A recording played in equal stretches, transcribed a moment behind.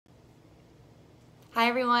Hi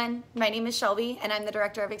everyone, my name is Shelby and I'm the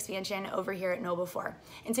Director of Expansion over here at KnowBe4.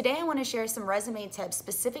 And today I want to share some resume tips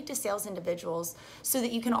specific to sales individuals so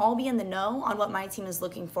that you can all be in the know on what my team is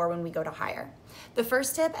looking for when we go to hire. The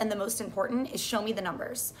first tip and the most important is show me the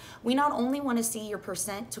numbers. We not only want to see your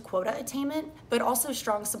percent to quota attainment, but also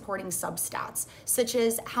strong supporting substats, such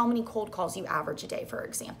as how many cold calls you average a day, for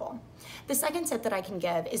example. The second tip that I can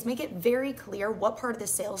give is make it very clear what part of the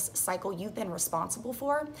sales cycle you've been responsible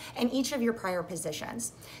for in each of your prior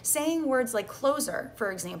positions. Saying words like closer,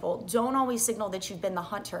 for example, don't always signal that you've been the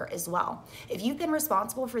hunter as well. If you've been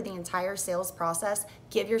responsible for the entire sales process,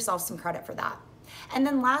 give yourself some credit for that. And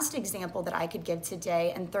then last example that I could give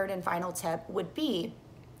today, and third and final tip, would be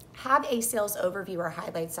have a sales overview or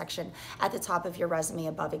highlight section at the top of your resume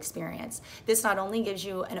above experience. This not only gives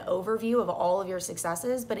you an overview of all of your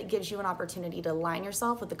successes, but it gives you an opportunity to align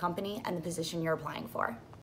yourself with the company and the position you're applying for.